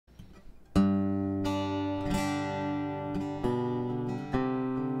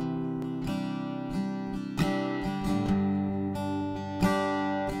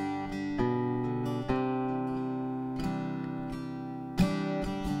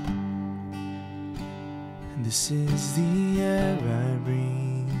This is the air I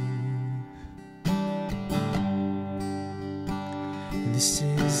breathe. This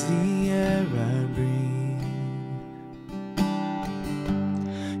is the air I breathe.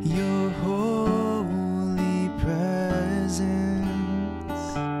 Your holy presence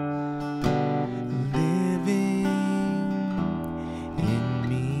living in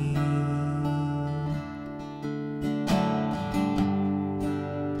me.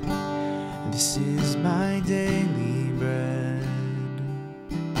 This is my daily bread.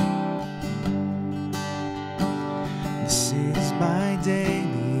 This is my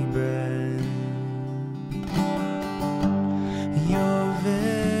daily bread. Your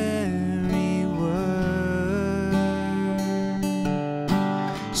very word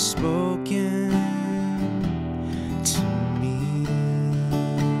spoken to me,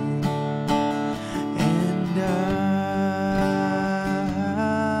 and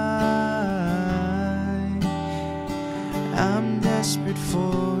I'm desperate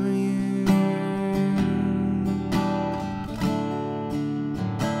for you.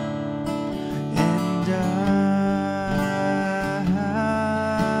 And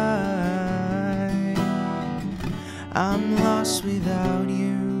I'm lost without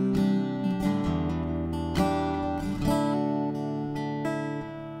you.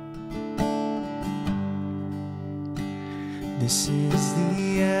 This is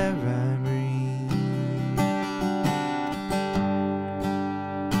the air I breathe.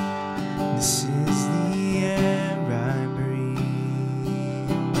 This is the air I breathe.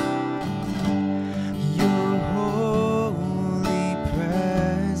 Your holy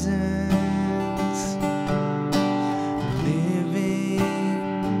presence living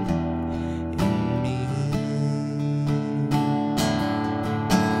in me.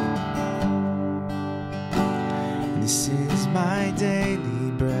 This is my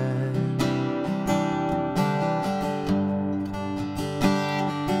daily bread.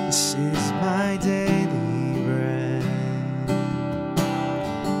 This is my daily bread.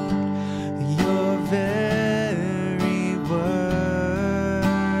 Your very word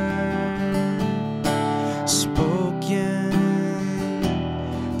spoken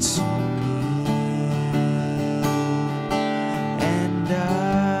to me, and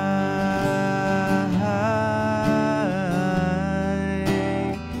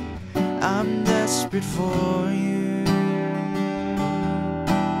I'm desperate for you.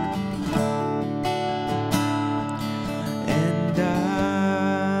 And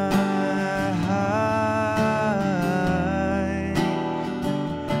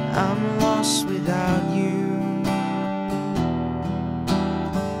I'm lost without you.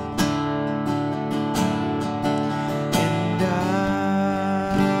 And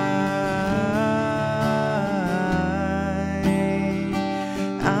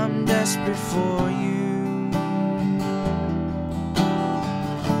I'm desperate for you.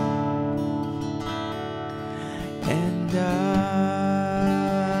 And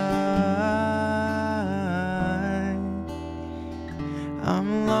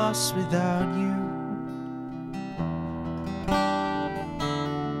I'm lost without you.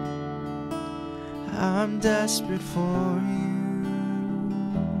 I'm desperate for you.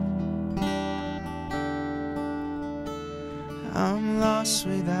 I'm lost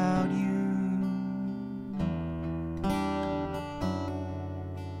without you.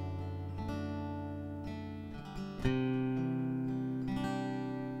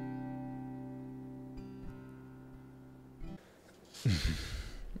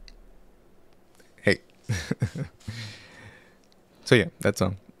 Hey. So yeah, that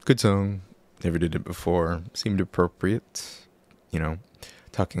song. Good song. Never did it before. Seemed appropriate. You know,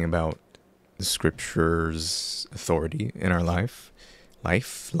 talking about the scripture's authority in our lives. It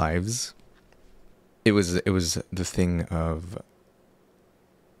was the thing of,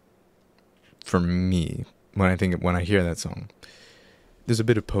 for me, when I hear that song, there's a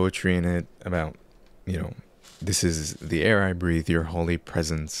bit of poetry in it about, you know, this is the air I breathe, your holy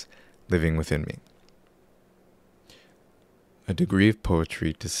presence living within me. A degree of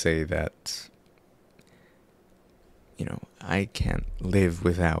poetry to say that, you know, I can't live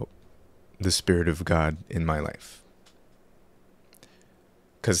without the Spirit of God in my life.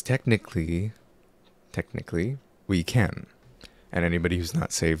 Because technically, we can. And anybody who's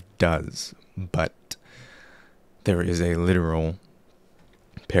not saved does. But there is a literal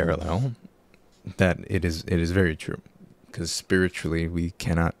parallel that it is very true. Because spiritually,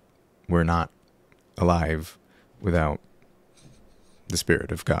 we're not alive without the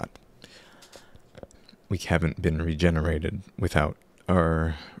Spirit of God. We haven't been regenerated without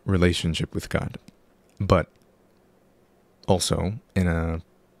our relationship with God. But also, in a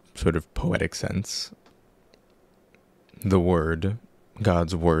sort of poetic sense, the Word,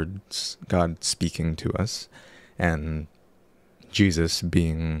 God's words, God speaking to us, and Jesus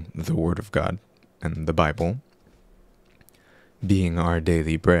being the Word of God, and the Bible being our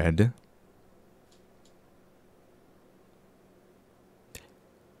daily bread,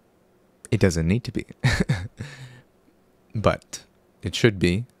 it doesn't need to be. But it should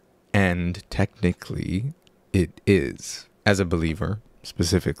be, and technically it is, as a believer,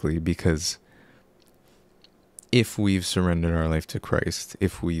 specifically, because if we've surrendered our life to Christ,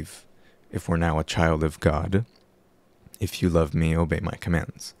 if we're now a child of God, if you love me, obey my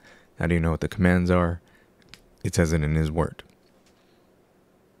commands. How do you know what the commands are? It says it in his word.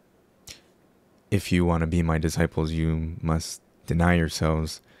 If you want to be my disciples, you must deny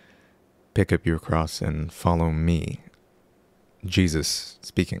yourselves, pick up your cross, and follow me. Jesus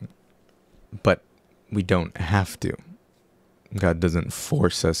speaking. But we don't have to. God doesn't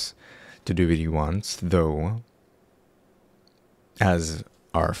force us to do what he wants, though as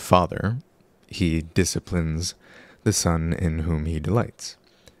our Father, he disciplines the Son in whom he delights.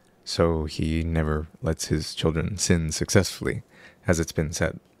 So he never lets his children sin successfully, as it's been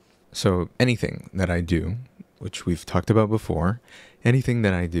said. So anything that I do, which we've talked about before, anything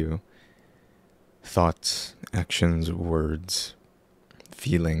that I do, thoughts, actions, words,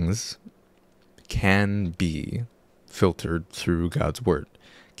 feelings, can be filtered through God's word,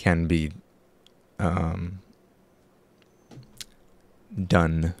 can be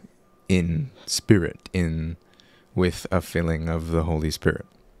done in spirit, with a filling of the Holy Spirit.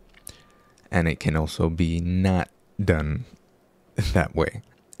 And it can also be not done that way.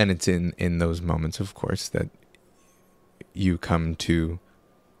 And it's in those moments, of course, that you come to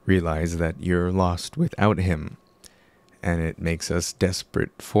realize that you're lost without him, and it makes us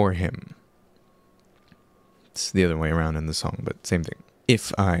desperate for him. It's the other way around in the song, but same thing.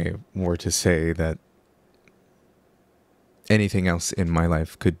 If I were to say that anything else in my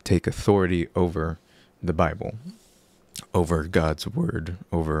life could take authority over the Bible, over God's word,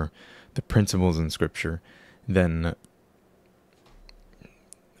 over the principles in Scripture, then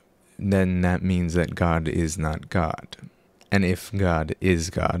that means that God is not God. And if God is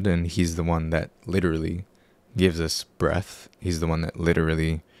God, and he's the one that literally gives us breath, he's the one that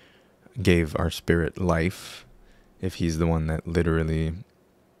literally gave our spirit life, if he's the one that literally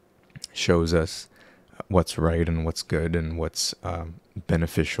shows us what's right and what's good and what's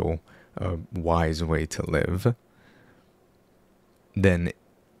beneficial, a wise way to live, then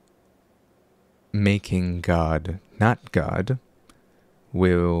making God not God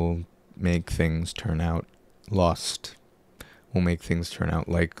will make things turn out lost, will make things turn out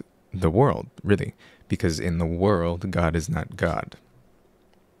like the world, really. Because in the world, God is not God.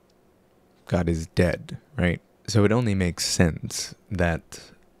 God is dead, right? So it only makes sense that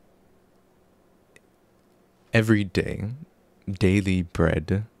every day, daily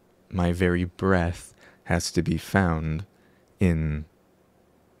bread, my very breath, has to be found in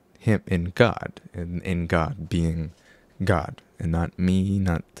him, in God, in God being God, and not me,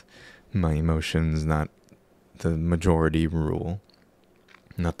 not my emotions, not the majority rule,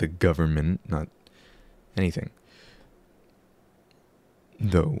 not the government, not anything.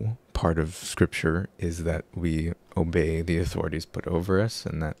 Though part of Scripture is that we obey the authorities put over us,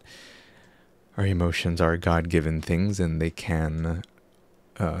 and that our emotions are God-given things, and they can,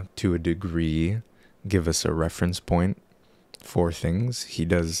 to a degree, give us a reference point for things. He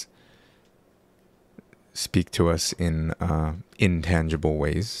does speak to us in intangible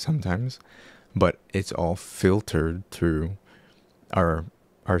ways sometimes, but it's all filtered through our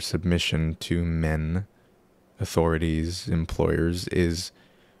submission to men, authorities, employers,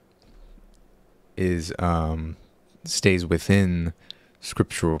 stays within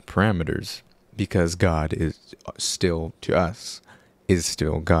scriptural parameters, because God is still, to us, is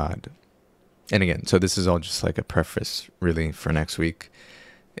still God. And again, so this is all just like a preface, really, for next week.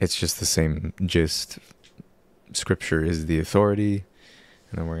 It's just the same gist. Scripture is the authority,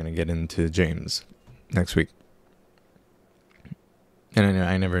 and then we're going to get into James next week. And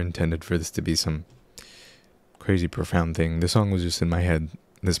I never intended for this to be some crazy profound thing. The song was just in my head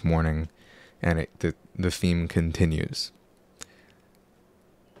this morning, and the theme continues.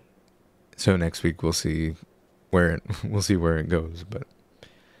 So next week we'll see where it goes. But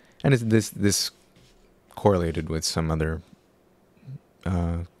and it's this correlated with some other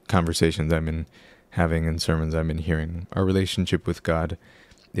conversations I've been having and sermons I've been hearing. Our relationship with God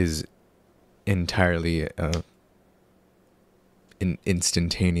is entirely an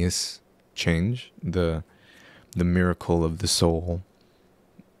instantaneous change. The miracle of the soul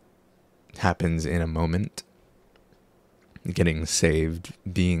happens in a moment. getting saved,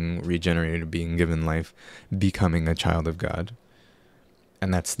 being regenerated, being given life, becoming a child of God.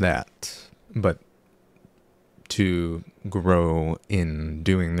 And that's that. But to grow in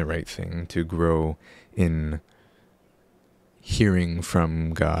doing the right thing, to grow in hearing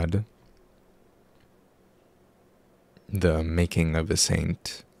from God, the making of a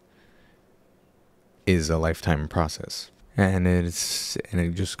saint, is a lifetime process. And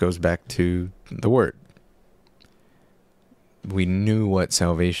it just goes back to the Word. We knew what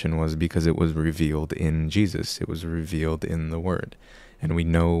salvation was because it was revealed in Jesus. It was revealed in the Word. And we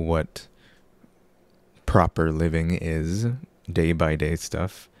know what proper living is, day by day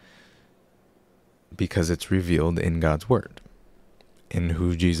stuff, because it's revealed in God's Word, in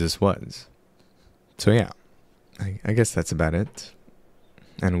who Jesus was. So yeah, I guess that's about it.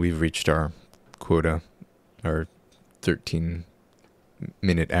 And we've reached our quota, our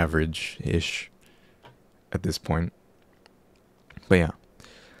 13-minute average-ish at this point. But yeah,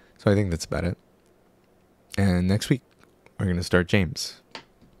 so I think that's about it. And next week, we're going to start James,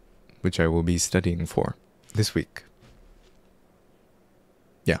 which I will be studying for this week.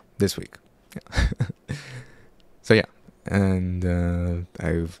 Yeah, this week. Yeah. So yeah, and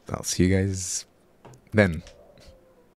I'll see you guys then.